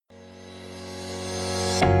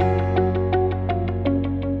With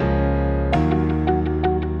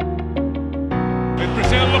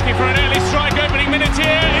Brazil looking for an early strike, opening minute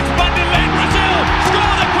here. It's Bunderland. Brazil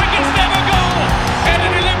score the quickest ever goal at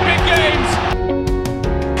an Olympic Games.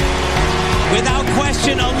 Without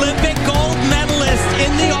question, Olympic gold medalist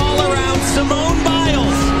in the all-around, Simone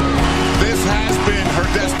Biles. This has been her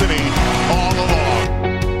destiny all along.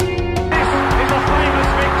 This is a famous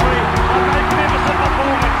victory, a magnificent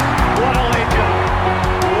performance. What a legend,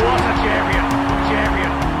 what a champion.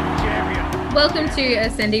 Welcome to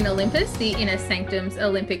Ascending Olympus, the Inner Sanctums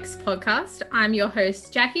Olympics podcast. I'm your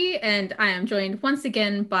host, Jackie, and I am joined once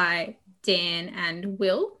again by Dan and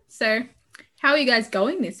Will. So how are you guys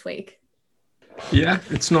going this week? Yeah,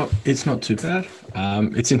 it's not too bad.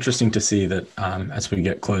 It's interesting to see that as we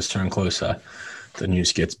get closer and closer, the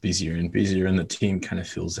news gets busier and busier and the team kind of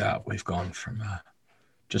fills out. We've gone from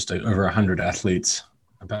just over 100 athletes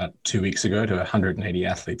about 2 weeks ago to 180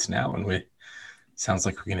 athletes now, and sounds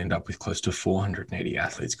like we're going to end up with close to 480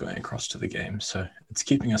 athletes going across to the game. So it's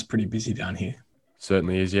keeping us pretty busy down here.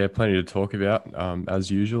 Certainly is, yeah. Plenty to talk about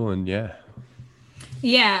as usual, and yeah.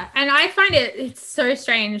 Yeah, and I find it's so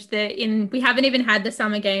strange that we haven't even had the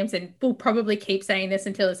summer games, and we'll probably keep saying this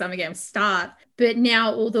until the summer games start. But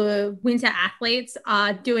now all the winter athletes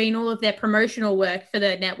are doing all of their promotional work for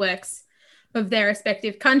the networks of their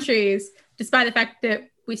respective countries, despite the fact that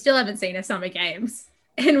we still haven't seen a summer games.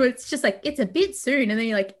 And it's just like, it's a bit soon. And then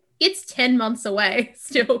you're like, it's 10 months away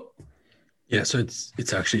still. Yeah, so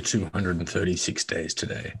it's actually 236 days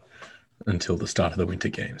today until the start of the Winter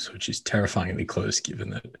Games, which is terrifyingly close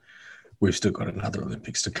given that we've still got another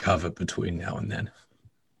Olympics to cover between now and then.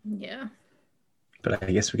 Yeah. But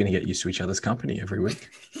I guess we're going to get used to each other's company every week.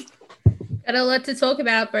 Got a lot to talk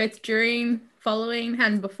about both during, following,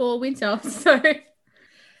 and before winter.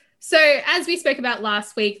 So as we spoke about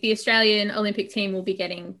last week, the Australian Olympic team will be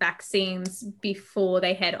getting vaccines before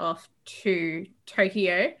they head off to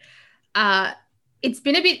Tokyo. It's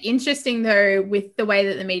been a bit interesting, though, with the way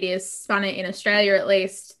that the media has spun it in Australia, at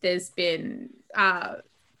least. There's been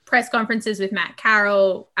press conferences with Matt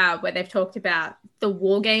Carroll where they've talked about the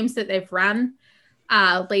war games that they've run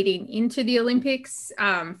leading into the Olympics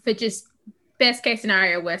for just best case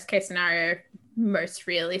scenario, worst case scenario, most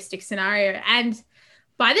realistic scenario. And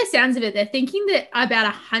by the sounds of it, they're thinking that about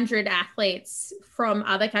 100 athletes from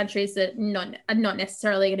other countries that are not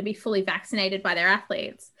necessarily going to be fully vaccinated by their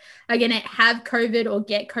athletes are going to have COVID or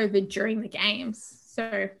get COVID during the games. So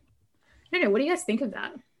I don't know. What do you guys think of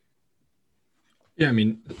that? Yeah, I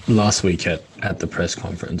mean, last week at the press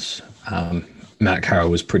conference, Matt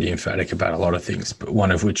Carroll was pretty emphatic about a lot of things, but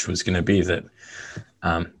one of which was going to be that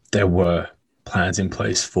there were plans in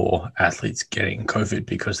place for athletes getting COVID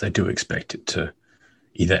because they do expect it to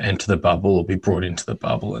either enter the bubble or be brought into the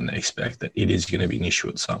bubble, and they expect that it is going to be an issue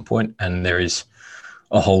at some point. And there is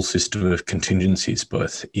a whole system of contingencies,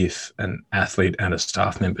 both if an athlete and a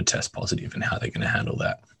staff member test positive, and how they're going to handle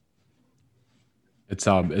that. It's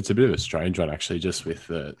a bit of a strange one, actually, just with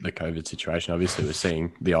the COVID situation. Obviously, we're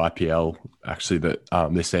seeing the IPL actually that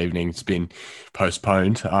this evening's been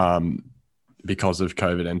postponed because of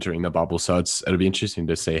COVID entering the bubble. So it'll be interesting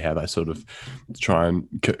to see how they sort of try and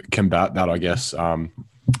combat that, I guess, on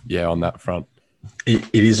that front. It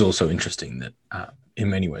is also interesting that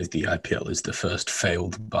in many ways the IPL is the first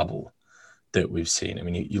failed bubble that we've seen. I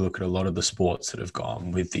mean, you look at a lot of the sports that have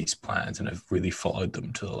gone with these plans and have really followed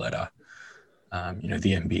them to the letter.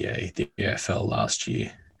 The NBA, the AFL last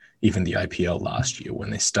year, even the IPL last year,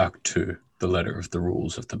 when they stuck to the letter of the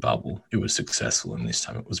rules of the bubble, it was successful, and this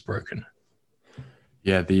time it was broken.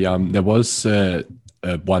 Yeah, there was a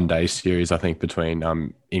one-day series, I think, between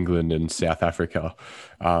England and South Africa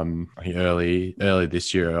early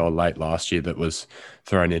this year or late last year that was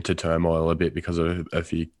thrown into turmoil a bit because of a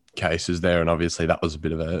few cases there, and obviously that was a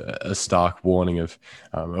bit of a stark warning of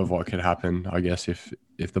what could happen, I guess, if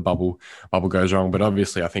the bubble goes wrong. But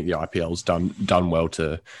obviously, I think the IPL's done well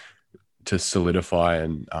to solidify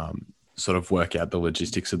and sort of work out the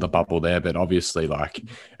logistics of the bubble there. But obviously, like,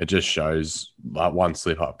 it just shows like one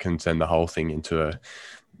slip up can send the whole thing into a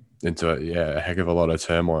heck of a lot of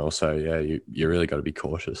turmoil. So yeah, you really got to be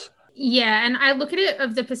cautious. Yeah, and I look at it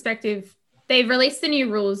of the perspective, they released the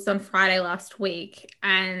new rules on Friday last week,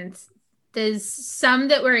 and there's some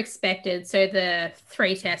that were expected. So the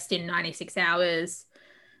 3 tests in 96 hours.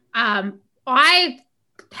 I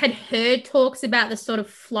had heard talks about the sort of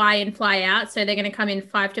fly in, fly out. So they're going to come in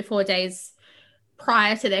 5 to 4 days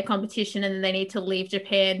prior to their competition, and then they need to leave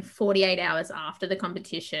Japan 48 hours after the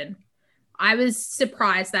competition. I was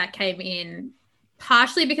surprised that came in,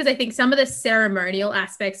 partially because I think some of the ceremonial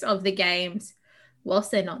aspects of the games,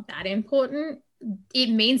 whilst they're not that important, it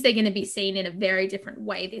means they're going to be seen in a very different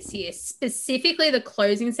way this year, specifically the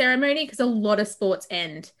closing ceremony, because a lot of sports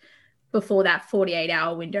end before that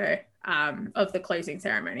 48-hour window of the closing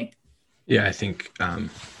ceremony. Yeah, I think,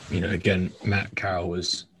 again, Matt Carroll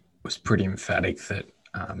was pretty emphatic that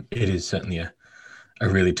it is certainly a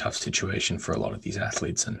really tough situation for a lot of these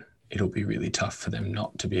athletes, and it'll be really tough for them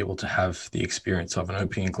not to be able to have the experience of an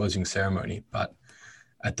opening and closing ceremony. But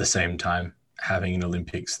at the same time, having an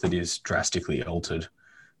Olympics that is drastically altered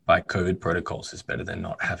by COVID protocols is better than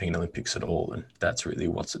not having an Olympics at all. And that's really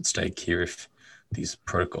what's at stake here if these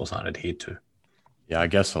protocols aren't adhered to. Yeah, I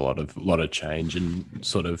guess a lot of change and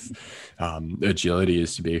sort of agility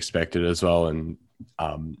is to be expected as well. And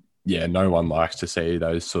no one likes to see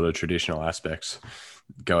those sort of traditional aspects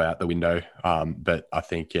go out the window. But I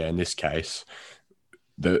think, in this case,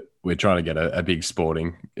 we're trying to get a big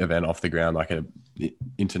sporting event off the ground, like a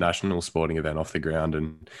international sporting event off the ground,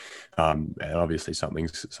 and obviously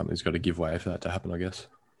something's got to give way for that to happen, I guess.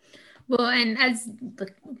 Well, and as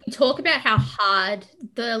we talk about how hard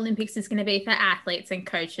the Olympics is going to be for athletes and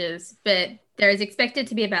coaches, but there is expected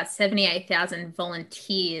to be about 78,000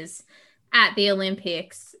 volunteers at the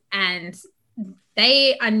Olympics, and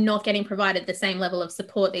they are not getting provided the same level of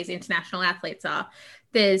support these international athletes are.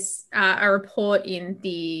 There's a report in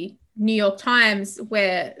the New York Times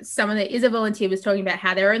where someone that is a volunteer was talking about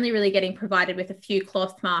how they're only really getting provided with a few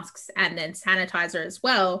cloth masks and then sanitizer as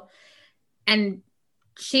well. And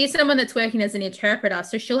she's someone that's working as an interpreter,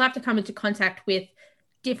 so she'll have to come into contact with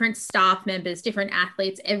different staff members, different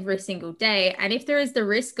athletes every single day. And if there is the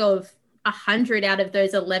risk of 100 out of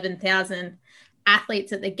those 11,000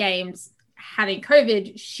 athletes at the games having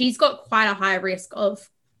COVID, she's got quite a high risk of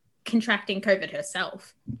contracting COVID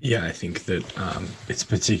herself. Yeah, I think that it's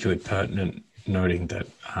particularly pertinent noting that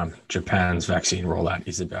Japan's vaccine rollout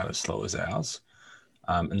is about as slow as ours.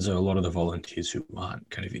 And so a lot of the volunteers who aren't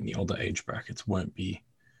kind of in the older age brackets won't be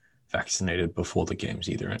vaccinated before the games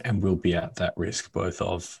either, and will be at that risk both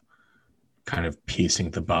of kind of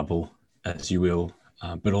piercing the bubble, as you will,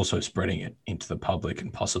 but also spreading it into the public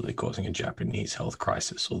and possibly causing a Japanese health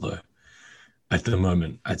crisis. Although at the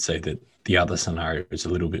moment, I'd say that the other scenario is a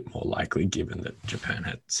little bit more likely, given that Japan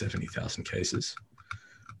had 70,000 cases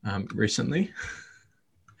recently.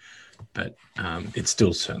 But it's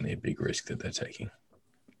still certainly a big risk that they're taking.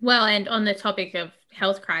 Well, and on the topic of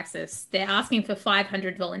health crisis, they're asking for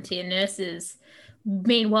 500 volunteer nurses.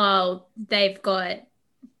 Meanwhile, they've got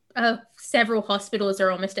several hospitals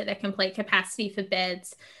are almost at their complete capacity for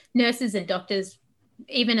beds. Nurses and doctors,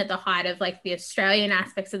 even at the height of like the Australian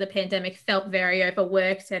aspects of the pandemic, felt very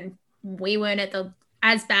overworked, and we weren't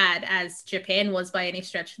as bad as Japan was by any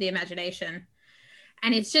stretch of the imagination.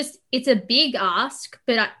 And it's a big ask,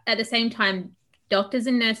 but at the same time, doctors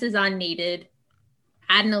and nurses are needed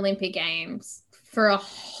at an Olympic Games for a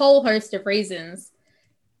whole host of reasons.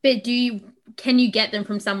 But can you get them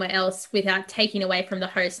from somewhere else without taking away from the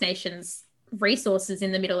host nation's resources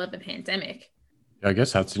in the middle of a pandemic? I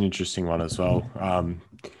guess that's an interesting one as well.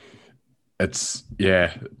 There's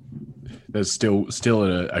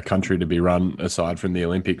still a country to be run aside from the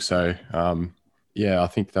Olympics. So, I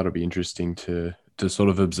think that'll be interesting to sort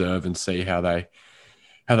of observe and see how they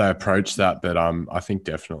approach that. But I think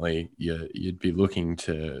definitely you'd be looking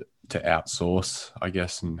to outsource, I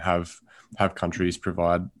guess, and have countries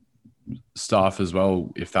provide staff as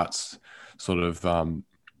well, if that's sort of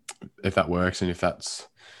if that works and if that's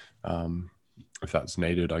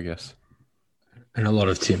needed, I guess. And a lot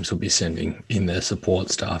of teams will be sending in their support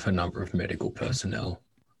staff a number of medical personnel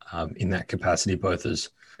in that capacity, both as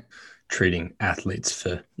treating athletes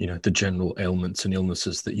for, the general ailments and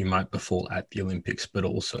illnesses that you might befall at the Olympics, but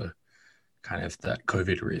also kind of that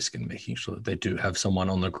COVID risk and making sure that they do have someone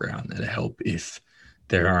on the ground there to help if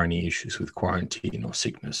there are any issues with quarantine or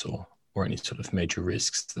sickness or any sort of major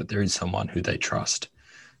risks, that there is someone who they trust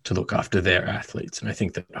to look after their athletes. And I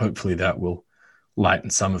think that hopefully that will lighten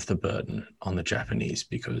some of the burden on the Japanese,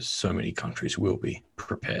 because so many countries will be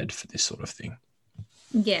prepared for this sort of thing.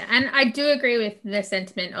 Yeah, and I do agree with the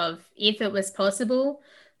sentiment of, if it was possible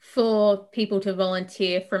for people to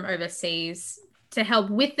volunteer from overseas to help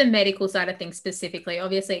with the medical side of things specifically,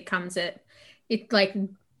 obviously it comes at it like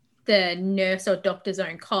the nurse or doctor's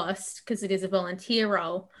own cost because it is a volunteer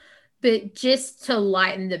role, but just to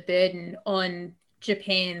lighten the burden on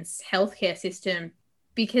Japan's healthcare system,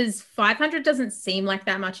 because 500 doesn't seem like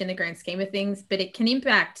that much in the grand scheme of things, but it can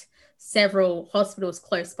impact several hospitals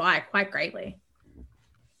close by quite greatly.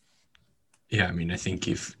 Yeah, I mean, I think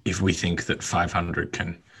if we think that 500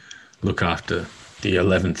 can look after the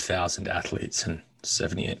 11,000 athletes and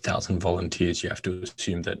 78,000 volunteers, you have to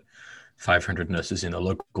assume that 500 nurses in the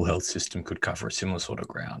local health system could cover a similar sort of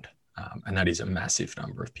ground. And that is a massive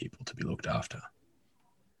number of people to be looked after.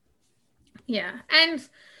 Yeah. And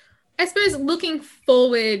I suppose looking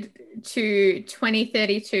forward to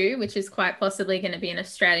 2032, which is quite possibly going to be an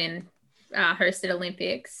Australian hosted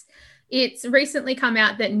Olympics, it's recently come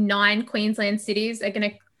out that 9 Queensland cities are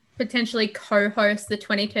going to potentially co-host the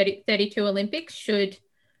 2032 Olympics should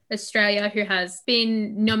Australia, who has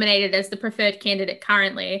been nominated as the preferred candidate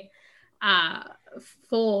currently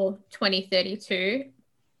for 2032.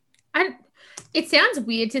 It sounds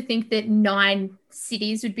weird to think that 9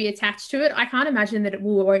 cities would be attached to it. I can't imagine that it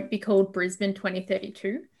won't be called Brisbane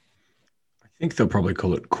 2032. I think they'll probably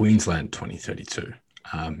call it Queensland 2032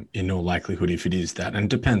 in all likelihood if it is that. And it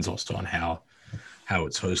depends also on how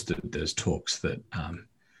it's hosted. There's talks that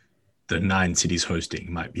the 9 cities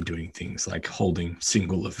hosting might be doing things like holding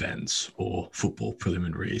single events or football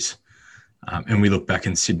preliminaries. And we look back,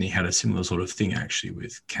 and Sydney had a similar sort of thing actually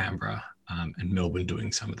with Canberra and Melbourne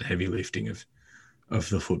doing some of the heavy lifting of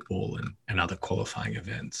the football and other qualifying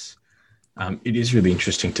events. It is really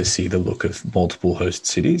interesting to see the look of multiple host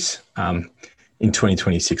cities. In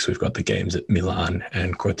 2026, we've got the games at Milan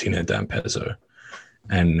and Cortina d'Ampezzo.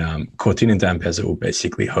 And Cortina d'Ampezzo will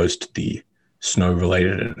basically host the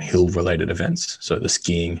snow-related and hill-related events. So the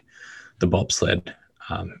skiing, the bobsled,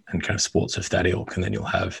 and kind of sports of that ilk. And then you'll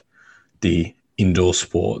have the indoor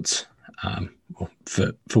sports, or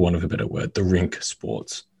for want of a better word, the rink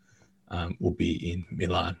sports will be in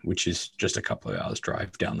Milan, which is just a couple of hours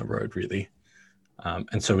drive down the road, really.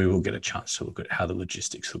 And so we will get a chance to look at how the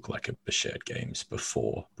logistics look like at the shared games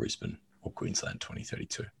before Brisbane or Queensland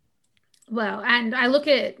 2032. Well, and I look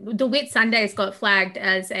at the Whitsundays got flagged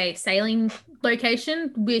as a sailing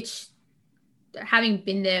location, which, having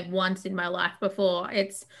been there once in my life before,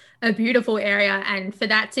 it's a beautiful area. And for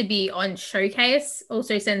that to be on showcase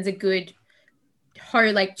also sends a good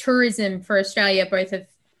tourism for Australia, both of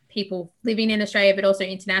people living in Australia, but also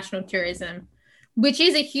international tourism, which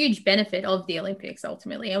is a huge benefit of the Olympics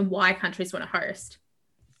ultimately and why countries want to host.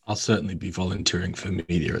 I'll certainly be volunteering for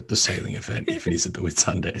media at the sailing event if it is at the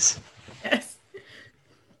Whitsundays. Yes.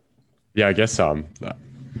 Yeah, I guess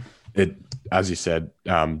it, as you said,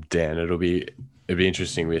 Dan, it'd be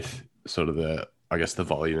interesting with sort of the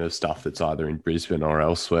volume of stuff that's either in Brisbane or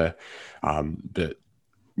elsewhere. But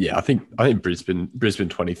yeah, I think Brisbane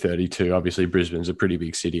 2032. Obviously, Brisbane's a pretty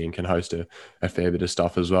big city and can host a fair bit of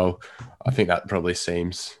stuff as well. I think that probably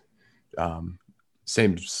seems like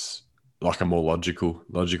a more logical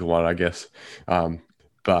one, I guess.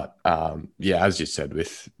 But yeah, as you said,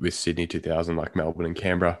 with Sydney 2000, like Melbourne and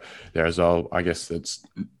Canberra there as well, I guess that's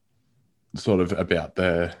sort of about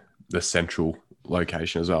the central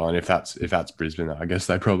location as well. And if that's Brisbane, I guess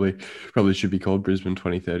they probably should be called Brisbane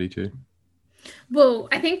 2032. Well,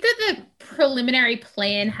 I think that the preliminary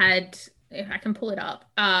plan had, if I can pull it up,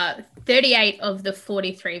 38 of the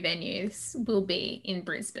 43 venues will be in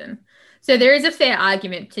Brisbane. So there is a fair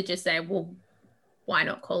argument to just say, well, why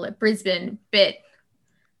not call it Brisbane? But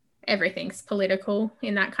everything's political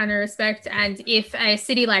in that kind of respect. And if a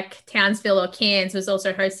city like Townsville or Cairns was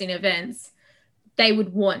also hosting events, they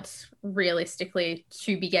would want realistically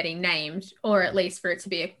to be getting named, or at least for it to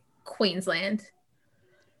be a Queensland.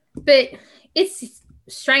 But it's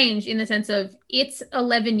strange in the sense of it's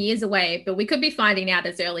 11 years away, but we could be finding out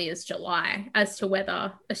as early as July as to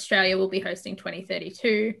whether Australia will be hosting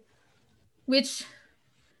 2032, which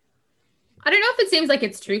I don't know if it seems like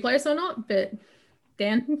it's too close or not, but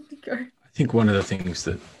Dan, go. I think one of the things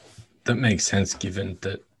that makes sense, given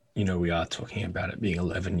that, we are talking about it being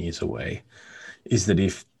 11 years away, is that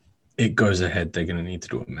if it goes ahead, they're going to need to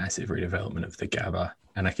do a massive redevelopment of the Gabba.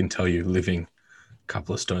 And I can tell you, living a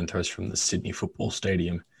couple of stone throws from the Sydney Football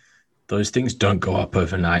Stadium, those things don't go up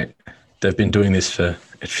overnight. They've been doing this for,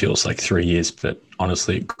 it feels like 3 years, but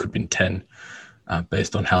honestly, it could have been 10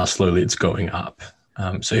 based on how slowly it's going up.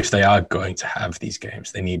 So if they are going to have these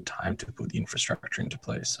games, they need time to put the infrastructure into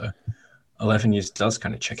place. So 11 years does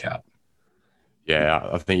kind of check out. Yeah,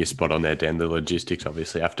 I think you're spot on there, Dan. The logistics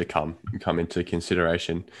obviously have to come into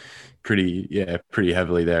consideration pretty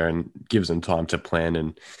heavily there, and gives them time to plan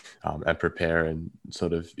and prepare and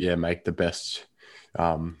sort of make the best,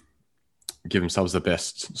 give themselves the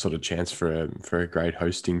best sort of chance for a great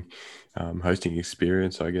hosting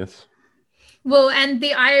experience, I guess. Well, and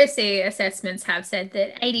the IOC assessments have said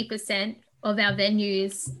that 80% of our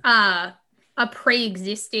venues are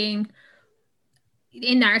pre-existing.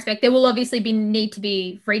 In that respect, there will obviously need to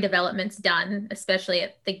be redevelopments done, especially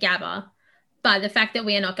at the Gabba. But the fact that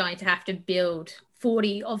we are not going to have to build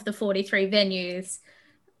 40 of the 43 venues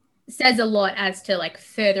says a lot as to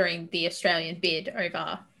furthering the Australian bid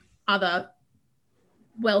over other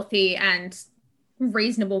wealthy and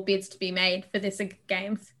reasonable bids to be made for this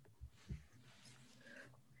games.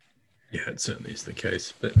 Yeah, it certainly is the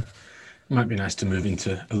case, but it might be nice to move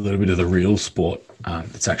into a little bit of the real sport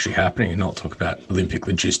that's actually happening and not talk about Olympic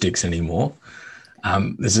logistics anymore.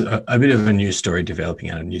 There's a bit of a news story developing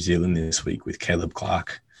out of New Zealand this week with Caleb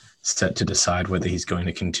Clarke set to decide whether he's going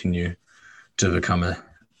to continue to become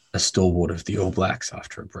a stalwart of the All Blacks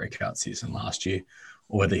after a breakout season last year,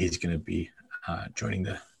 or whether he's going to be joining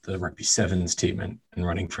the Rugby Sevens team and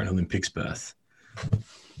running for an Olympics berth,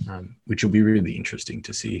 which will be really interesting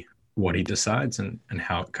to see what he decides and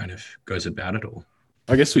how it kind of goes about it all.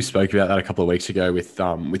 I guess we spoke about that a couple of weeks ago with the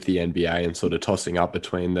NBA and sort of tossing up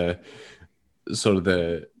between the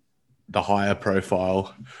higher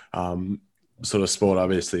profile sort of sport.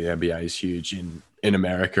 Obviously, the NBA is huge in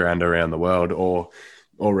America and around the world, or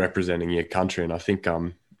representing your country. And I think,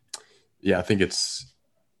 I think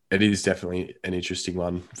it is definitely an interesting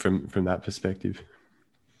one from that perspective.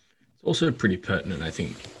 It's also pretty pertinent, I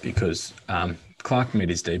think, because Clarke made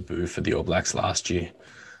his debut for the All Blacks last year.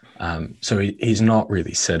 So he's not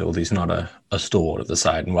really settled. He's not a stalwart of the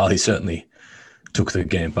side. And while he certainly took the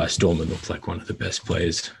game by storm and looked like one of the best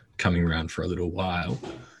players coming around for a little while,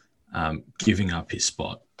 giving up his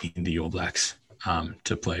spot in the All Blacks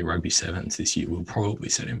to play Rugby Sevens this year will probably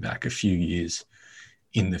set him back a few years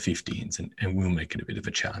in the 15s and will make it a bit of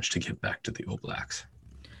a challenge to get back to the All Blacks.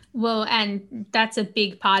 Well, and that's a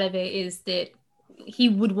big part of it, is that he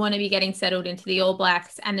would want to be getting settled into the All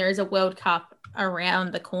Blacks, and there is a World Cup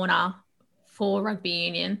around the corner for rugby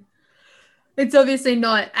union. It's obviously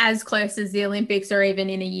not as close as the Olympics or even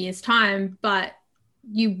in a year's time, but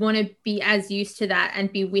you want to be as used to that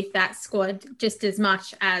and be with that squad just as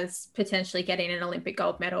much as potentially getting an Olympic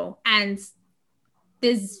gold medal. And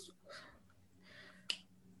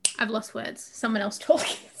I've lost words. Someone else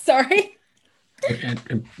talking. Sorry.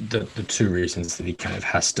 And the two reasons that he kind of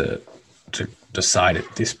has to decide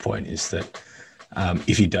at this point is that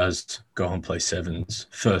if he does go and play sevens,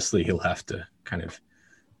 firstly, he'll have to kind of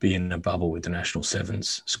be in a bubble with the national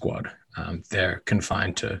sevens squad. They're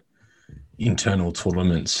confined to internal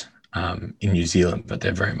tournaments in New Zealand, but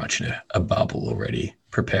they're very much in a bubble already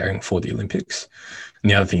preparing for the Olympics. And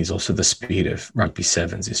the other thing is also the speed of rugby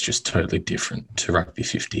sevens is just totally different to rugby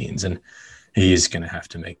 15s. And he is going to have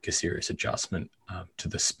to make a serious adjustment to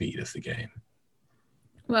the speed of the game.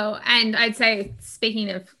 Well, and I'd say, speaking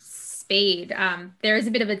of speed, there is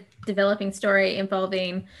a bit of a developing story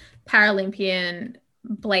involving Paralympian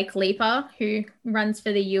Blake Leaper, who runs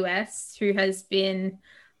for the US, who has been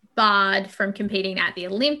barred from competing at the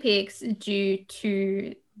Olympics due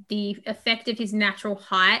to the effect of his natural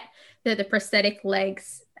height that the prosthetic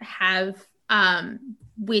legs have,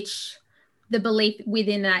 which the belief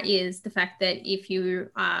within that is the fact that if you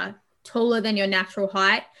are taller than your natural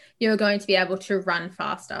height, you're going to be able to run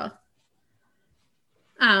faster.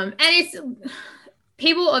 And it's,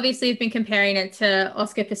 people obviously have been comparing it to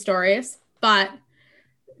Oscar Pistorius, but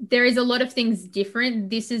there is a lot of things different.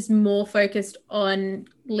 This is more focused on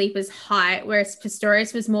Leaper's height, whereas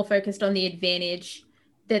Pistorius was more focused on the advantage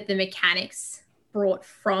that the mechanics brought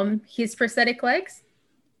from his prosthetic legs.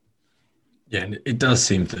 Yeah, and it does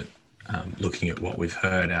seem that looking at what we've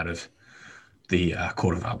heard out of the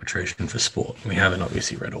Court of Arbitration for Sport, we haven't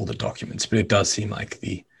obviously read all the documents, but it does seem like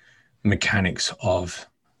the mechanics of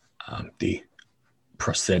the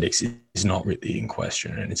prosthetics is not really in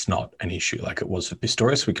question, and it's not an issue like it was for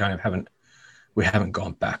Pistorius. We kind of haven't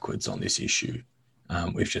gone backwards on this issue.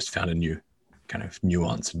 We've just found a new kind of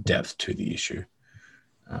nuance and depth to the issue.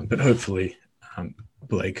 But hopefully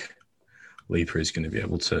Blake Leaper is going to be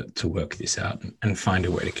able to work this out and find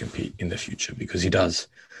a way to compete in the future, because he does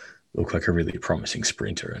look like a really promising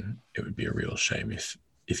sprinter, and it would be a real shame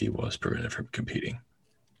if he was prevented from competing.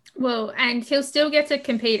 Well, and he'll still get to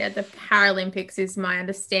compete at the Paralympics, is my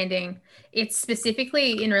understanding. It's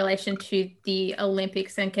specifically in relation to the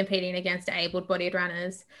Olympics and competing against able-bodied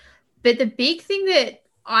runners. But the big thing that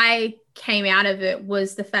I came out of it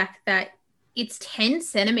was the fact that it's 10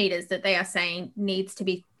 centimeters that they are saying needs to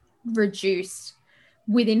be reduced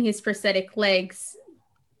within his prosthetic legs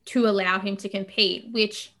to allow him to compete,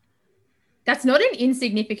 which that's not an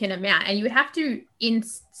insignificant amount. And you would have to, in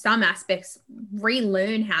some aspects,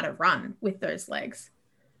 relearn how to run with those legs.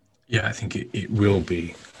 Yeah, I think it will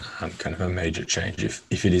be kind of a major change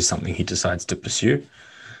if it is something he decides to pursue.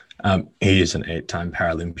 He is an 8-time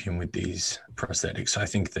Paralympian with these prosthetics. So I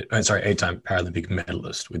think that, 8-time Paralympic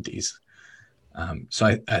medalist with these.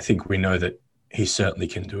 So I think we know that he certainly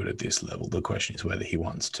can do it at this level. The question is whether he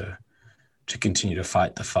wants to continue to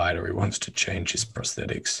fight the fight, or he wants to change his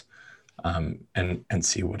prosthetics and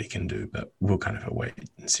see what he can do. But we'll kind of wait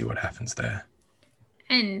and see what happens there.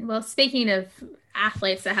 And well, speaking of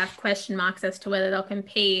athletes that have question marks as to whether they'll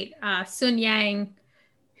compete, Sun Yang,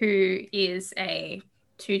 who is a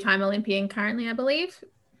 2-time Olympian currently, I believe,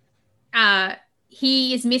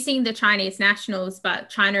 he is missing the Chinese nationals, but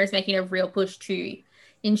China is making a real push to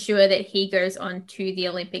ensure that he goes on to the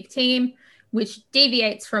Olympic team, which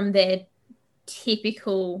deviates from their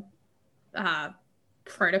typical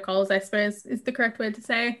protocols, I suppose is the correct word to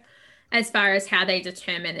say, as far as how they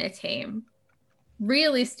determine their team.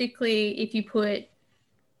 Realistically, if you put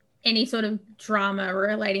any sort of drama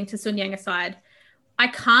relating to Sun Yang aside, I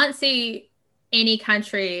can't see any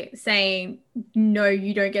country saying, no,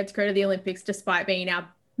 you don't get to go to the Olympics despite being our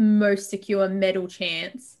most secure medal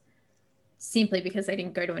chance, simply because they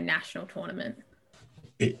didn't go to a national tournament.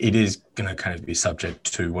 It is going to kind of be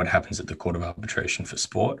subject to what happens at the Court of Arbitration for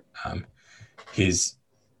Sport. His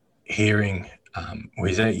hearing, or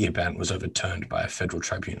his 8-year ban was overturned by a federal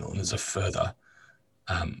tribunal, and there's a further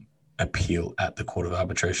appeal at the Court of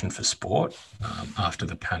Arbitration for Sport after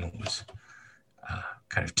the panel was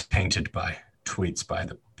kind of tainted by tweets by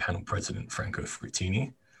the panel president, Franco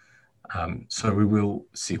Frattini. So we will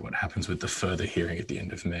see what happens with the further hearing at the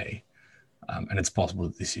end of May. And it's possible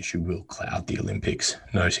that this issue will cloud the Olympics,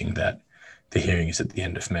 noting that the hearing is at the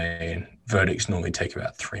end of May and verdicts normally take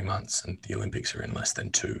about 3 months, and the Olympics are in less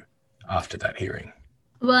than 2 after that hearing.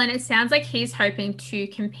 Well, and it sounds like he's hoping to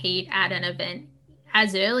compete at an event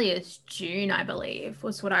as early as June, I believe,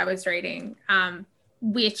 was what I was reading,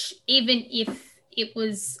 which even if it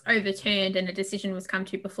was overturned and a decision was come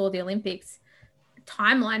to before the Olympics,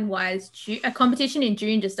 timeline-wise, a competition in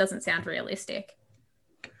June just doesn't sound realistic.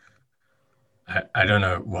 I don't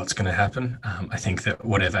know what's going to happen. I think that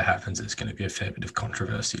whatever happens, there's going to be a fair bit of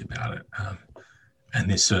controversy about it. And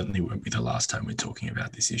this certainly won't be the last time we're talking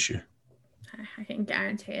about this issue. I can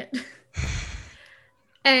guarantee it.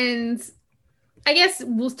 And I guess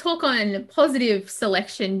we'll talk on positive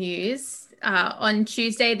selection news. On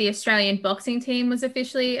Tuesday, the Australian boxing team was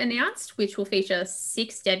officially announced, which will feature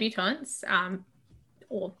 6 debutants,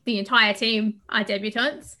 or the entire team are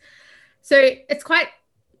debutants. So it's quite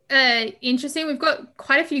interesting. We've got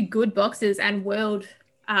quite a few good boxers and world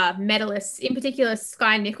medalists, in particular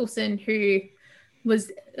Sky Nicholson, who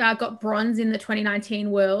was got bronze in the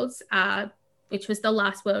 2019 Worlds, which was the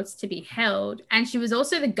last Worlds to be held. And she was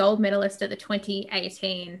also the gold medalist at the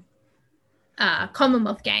 2018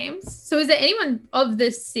 Commonwealth Games. So is there anyone of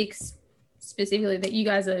the 6 specifically that you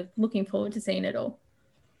guys are looking forward to seeing at all?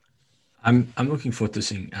 I'm looking forward to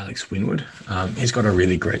seeing Alex Winwood. He's got a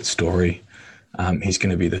really great story. He's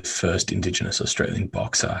going to be the first Indigenous Australian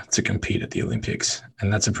boxer to compete at the Olympics,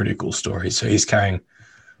 and that's a pretty cool story. So he's carrying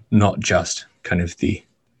not just kind of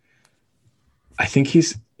I think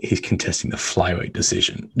he's contesting the flyweight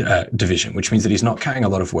division, which means that he's not carrying a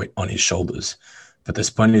lot of weight on his shoulders, but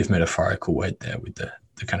there's plenty of metaphorical weight there with the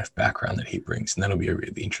kind of background that he brings, and that'll be a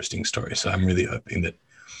really interesting story. So I'm really hoping that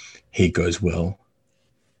he goes well.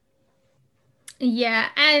 Yeah,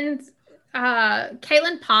 and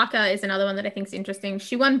Caitlin Parker is another one that I think is interesting.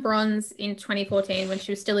 She won bronze in 2014 when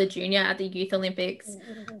she was still a junior at the Youth Olympics,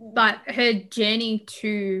 but her journey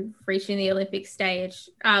to reaching the Olympic stage,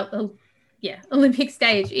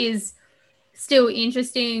 is still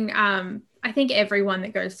interesting. I think everyone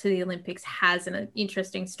that goes to the Olympics has an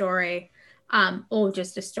interesting story, or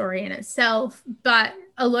just a story in itself. But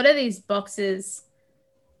a lot of these boxers,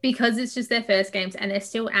 because it's just their first games and they're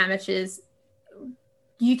still amateurs,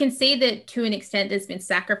 you can see that to an extent there's been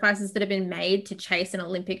sacrifices that have been made to chase an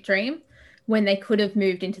Olympic dream when they could have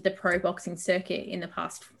moved into the pro boxing circuit in the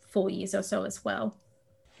past 4 years or so as well.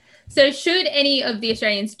 So should any of the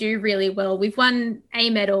Australians do really well, we've won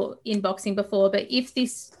a medal in boxing before, but if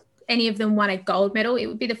any of them won a gold medal, it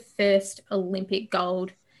would be the first Olympic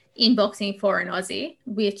gold in boxing for an Aussie,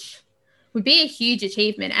 which would be a huge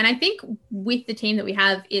achievement. And I think with the team that we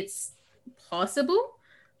have, it's possible.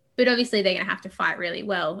 But obviously they're going to have to fight really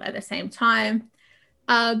well at the same time.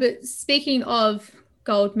 But speaking of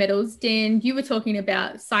gold medals, Dan, you were talking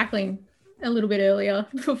about cycling a little bit earlier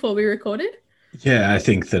before we recorded. Yeah, I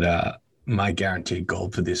think that my guaranteed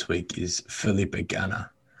gold for this week is Felipe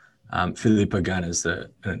Gana. Felipe Gana is a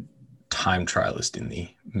time trialist in the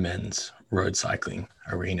men's road cycling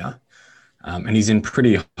arena. And he's in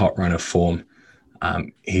pretty hot runner form.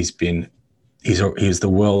 He's the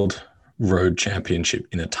world road championship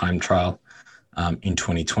in a time trial in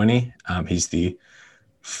 2020. He's the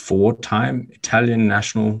 4-time Italian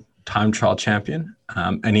national time trial champion,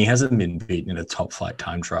 and he hasn't been beaten in a top flight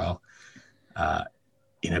time trial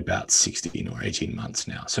in about 16 or 18 months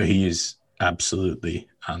now. So he is absolutely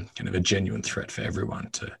kind of a genuine threat for everyone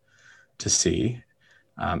to see.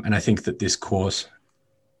 And I think that this course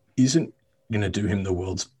isn't going to do him the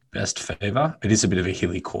world's best favor. It is a bit of a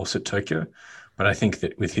hilly course at Tokyo, but I think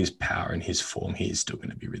that with his power and his form, he is still going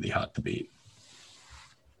to be really hard to beat.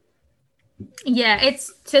 Yeah,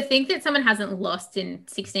 it's to think that someone hasn't lost in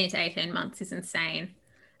 16 to 18 months is insane.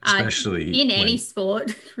 Especially in any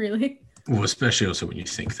sport, really. Well, especially also when you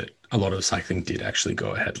think that a lot of cycling did actually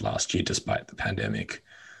go ahead last year despite the pandemic.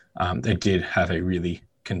 They did have a really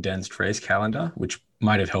condensed race calendar, which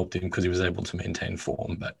might have helped him because he was able to maintain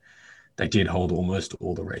form, but they did hold almost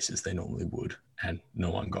all the races they normally would, and no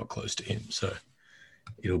one got close to him. So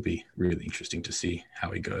it'll be really interesting to see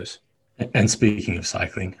how he goes. And speaking of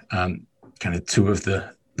cycling, kind of two of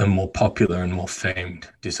the more popular and more famed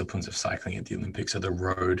disciplines of cycling at the Olympics are the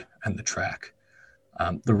road and the track.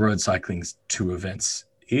 The road cycling's 2 events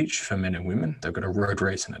each for men and women. They've got a road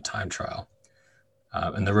race and a time trial.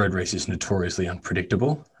 And the road race is notoriously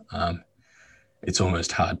unpredictable. It's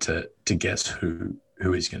almost hard to guess who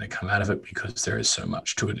is going to come out of it because there is so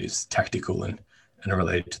much to it. It's tactical and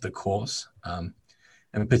related to the course. And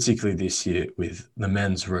particularly this year with the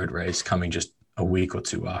men's road race coming just a week or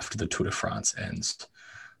 2 after the Tour de France ends.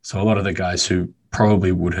 So a lot of the guys who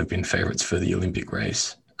probably would have been favourites for the Olympic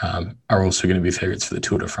race are also going to be favourites for the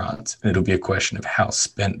Tour de France. And it'll be a question of how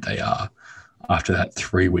spent they are after that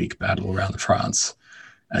 3-week battle around France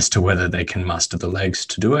as to whether they can muster the legs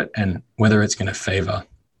to do it and whether it's going to favour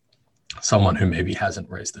someone who maybe hasn't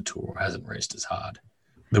raced the Tour or hasn't raced as hard.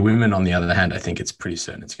 The women, on the other hand, I think it's pretty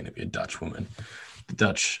certain it's going to be a Dutch woman. The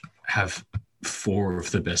Dutch have 4 of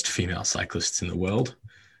the best female cyclists in the world,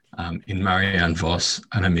 in Marianne Vos,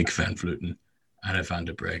 Annemiek van Vleuten, Anna van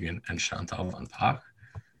der Breggen, and Chantal van Paak.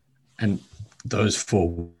 And those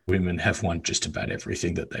 4 women have won just about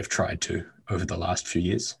everything that they've tried to over the last few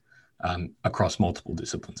years across multiple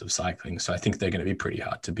disciplines of cycling. So I think they're going to be pretty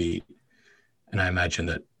hard to beat. And I imagine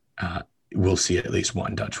that we'll see at least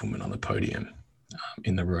one Dutch woman on the podium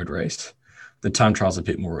in the road race. The time trial's a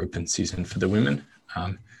bit more open season for the women.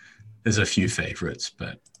 There's a few favourites,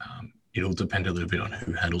 but it'll depend a little bit on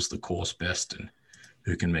who handles the course best and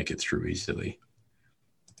who can make it through easily.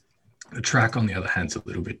 The track, on the other hand, is a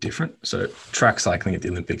little bit different. So track cycling at the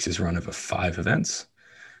Olympics is run over 5 events.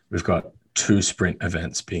 We've got 2 sprint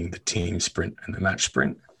events, being the team sprint and the match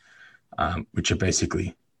sprint, which are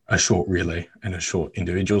basically a short relay and a short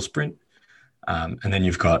individual sprint. And then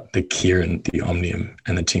you've got the Keirin, the Omnium,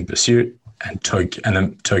 and the team pursuit, and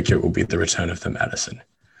Tokyo will be the return of the Madison.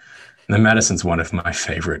 And the Madison's one of my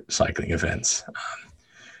favorite cycling events.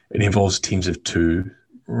 It involves teams of 2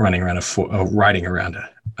 riding around a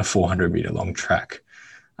 400-meter long track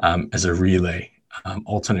as a relay,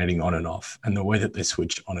 alternating on and off. And the way that they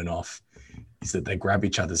switch on and off is that they grab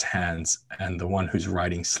each other's hands, and the one who's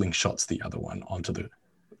riding slingshots the other one onto the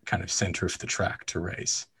kind of center of the track to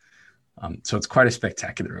race. So it's quite a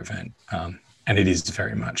spectacular event, and it is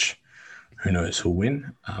very much who knows who'll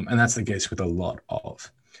win. And that's the case with a lot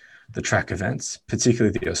of the track events,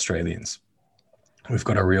 particularly the Australians. We've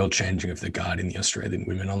got a real changing of the guard in the Australian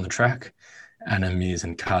women on the track. Anna Mears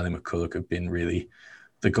and Kylie McCulloch have been really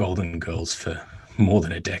the golden girls for more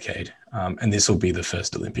than a decade. And this will be the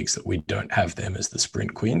first Olympics that we don't have them as the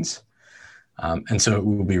sprint queens. And so it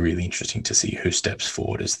will be really interesting to see who steps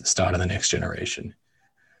forward as the start of the next generation.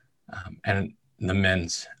 And the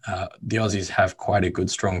men's, the Aussies have quite a good,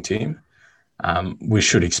 strong team. We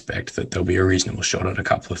should expect that there'll be a reasonable shot at a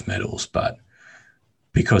couple of medals, but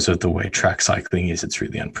because of the way track cycling is, it's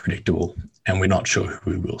really unpredictable, and we're not sure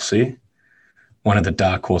who we will see. One of the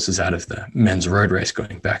dark horses out of the men's road race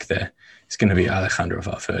going back there is going to be Alejandro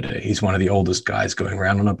Valverde. He's one of the oldest guys going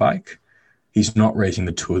around on a bike. He's not racing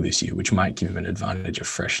the Tour this year, which might give him an advantage of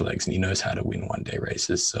fresh legs, and he knows how to win one-day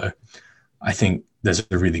races. So I think there's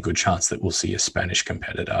a really good chance that we'll see a Spanish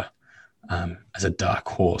competitor as a dark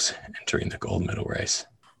horse entering the gold medal race.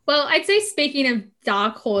 Well, I'd say, speaking of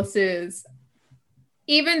dark horses,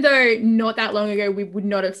 even though not that long ago we would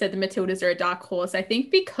not have said the Matildas are a dark horse, I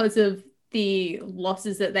think because of the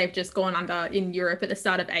losses that they've just gone under in Europe at the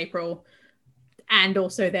start of April, and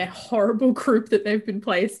also their horrible group that they've been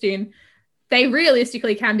placed in, they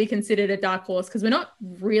realistically can be considered a dark horse, because we're not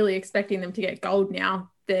really expecting them to get gold now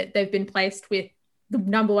that they've been placed with the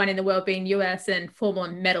number 1 in the world being US and former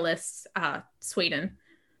medalists, Sweden.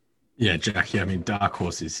 Yeah, Jackie, I mean, dark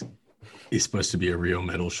horse is supposed to be a real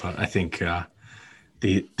medal shot. I think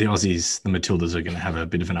the Aussies, the Matildas, are going to have a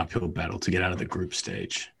bit of an uphill battle to get out of the group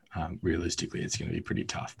stage. Realistically, it's going to be pretty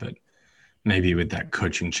tough, but maybe with that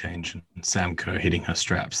coaching change and Sam Kerr hitting her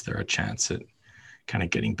straps, there are a chance at kind of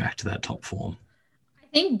getting back to that top form. I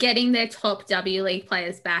I think getting their top W League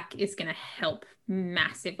players back is going to help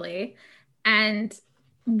massively. And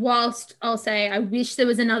whilst I'll say I wish there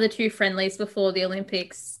was another 2 friendlies before the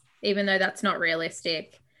Olympics, even though that's not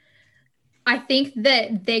realistic, I think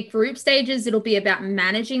that their group stages, it'll be about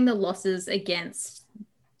managing the losses against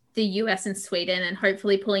the US and Sweden and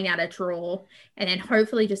hopefully pulling out a draw, and then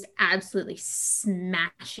hopefully just absolutely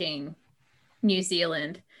smashing New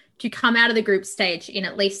Zealand to come out of the group stage in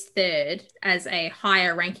at least 3rd as a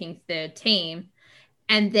higher ranking 3rd team,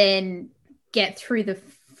 and then get through the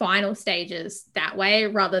final stages that way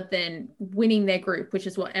rather than winning their group, which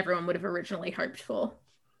is what everyone would have originally hoped for.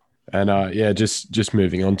 And just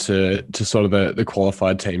moving on to sort of the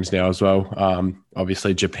qualified teams now as well.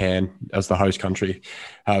 Obviously, Japan as the host country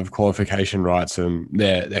have qualification rights, and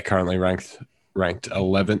they're currently ranked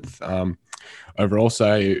 11th overall.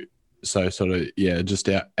 So sort of just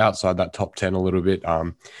outside that top 10 a little bit.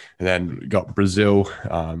 And then got Brazil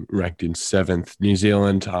ranked in 7th, New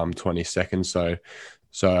Zealand 22nd. So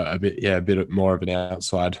a bit more of an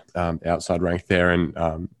outside rank there,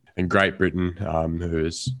 and Great Britain, who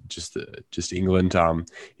is just England,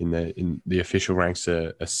 in the official ranks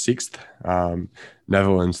are 6th,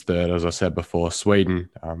 Netherlands 3rd, as I said before, Sweden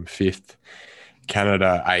 5th,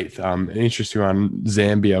 Canada 8th. An interesting one,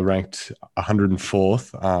 Zambia ranked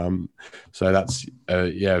 104th. So that's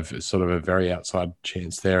sort of a very outside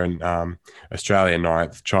chance there, and Australia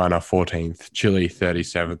 9th, China 14th, Chile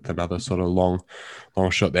 37th. Another sort of long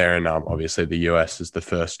shot there, and obviously the US is the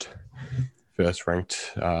first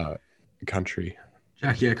ranked country.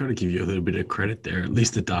 Jackie, I got to give you a little bit of credit there. At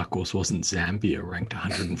least the dark horse wasn't Zambia, ranked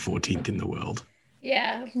 114th in the world.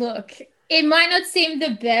 Yeah, look, it might not seem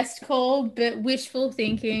the best call, but wishful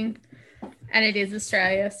thinking, and it is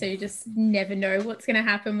Australia, so you just never know what's going to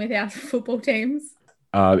happen with our football teams.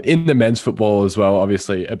 In the men's football as well,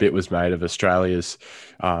 obviously a bit was made of Australia's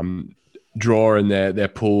draw in their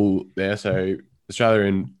pool there. So Australia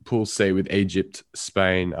in Pool C with Egypt,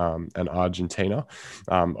 Spain, and Argentina.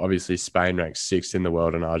 Obviously, Spain ranked 6th in the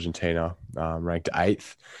world, and Argentina ranked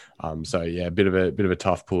 8th. A bit of a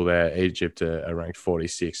tough pool there. Egypt are ranked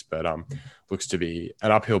 46th, but looks to be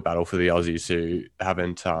an uphill battle for the Aussies, who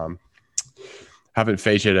haven't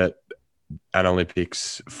featured at an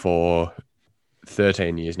Olympics for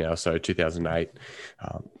 13 years now. So 2008.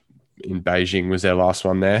 In Beijing was their last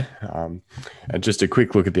one there. And just a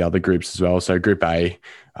quick look at the other groups as well. So Group A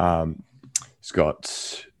has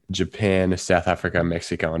got Japan, South Africa,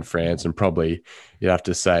 Mexico, and France. And probably you'd have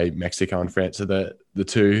to say Mexico and France are the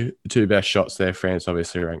two best shots there. France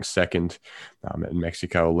obviously ranked 2nd, and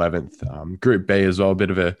Mexico 11th. Group B as well, a bit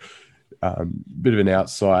of an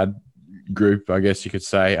outside group, I guess you could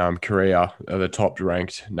say. Korea are the top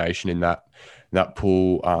ranked nation in that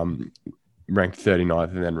pool, ranked 39th,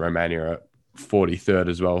 and then Romania at 43rd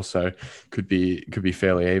as well. So could be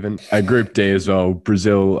fairly even. Group D as well,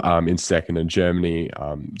 Brazil in 2nd, and Germany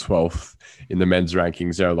 12th in the men's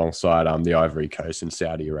rankings. They're alongside the Ivory Coast and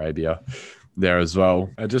Saudi Arabia there as well.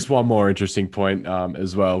 Just one more interesting point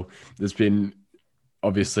as well. There's been,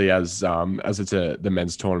 obviously, as it's the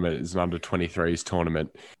men's tournament, it's an under-23s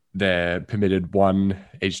tournament. Each team's permitted one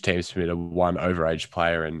overage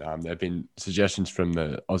player, and there have been suggestions from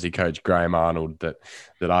the Aussie coach Graham Arnold that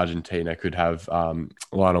Argentina could have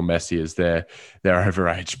Lionel Messi as their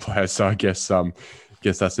overage player. So I guess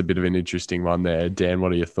that's a bit of an interesting one there. Dan,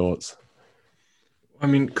 what are your thoughts? I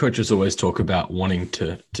mean, coaches always talk about wanting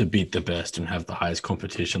to beat the best and have the highest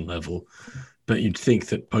competition level, but you'd think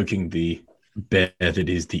that poking the bear that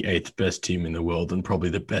is the 8th best team in the world and probably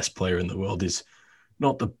the best player in the world is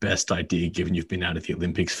not the best idea, given you've been out of the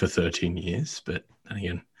Olympics for 13 years. But then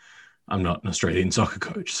again, I'm not an Australian soccer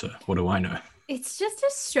coach, so what do I know? It's just a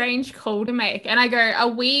strange call to make. And I go, are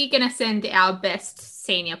we going to send our best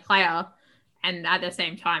senior player? And at the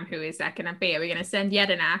same time, who is that going to be? Are we going to send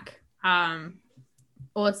Jedinak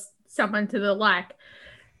or someone to the like?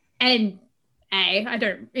 And I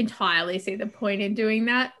don't entirely see the point in doing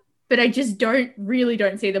that. But I just don't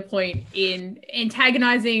see the point in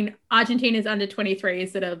antagonizing Argentina's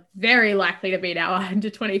under-23s that are very likely to beat our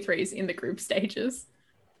under-23s in the group stages.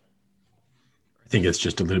 I think it's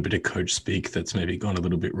just a little bit of coach speak that's maybe gone a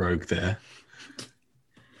little bit rogue there.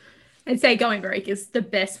 I'd say going rogue is the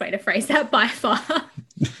best way to phrase that by far.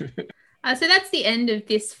 So that's the end of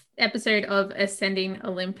this episode of Ascending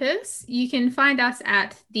Olympus. You can find us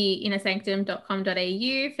at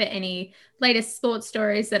theinnersanctum.com.au for any latest sports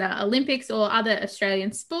stories that are Olympics or other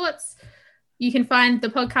Australian sports. You can find the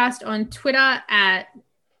podcast on Twitter at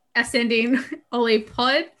Ascending Ollie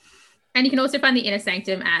Pod. And you can also find the Inner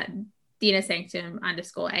Sanctum at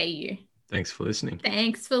theinnersanctum_AU. Thanks for listening.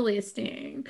 Thanks for listening.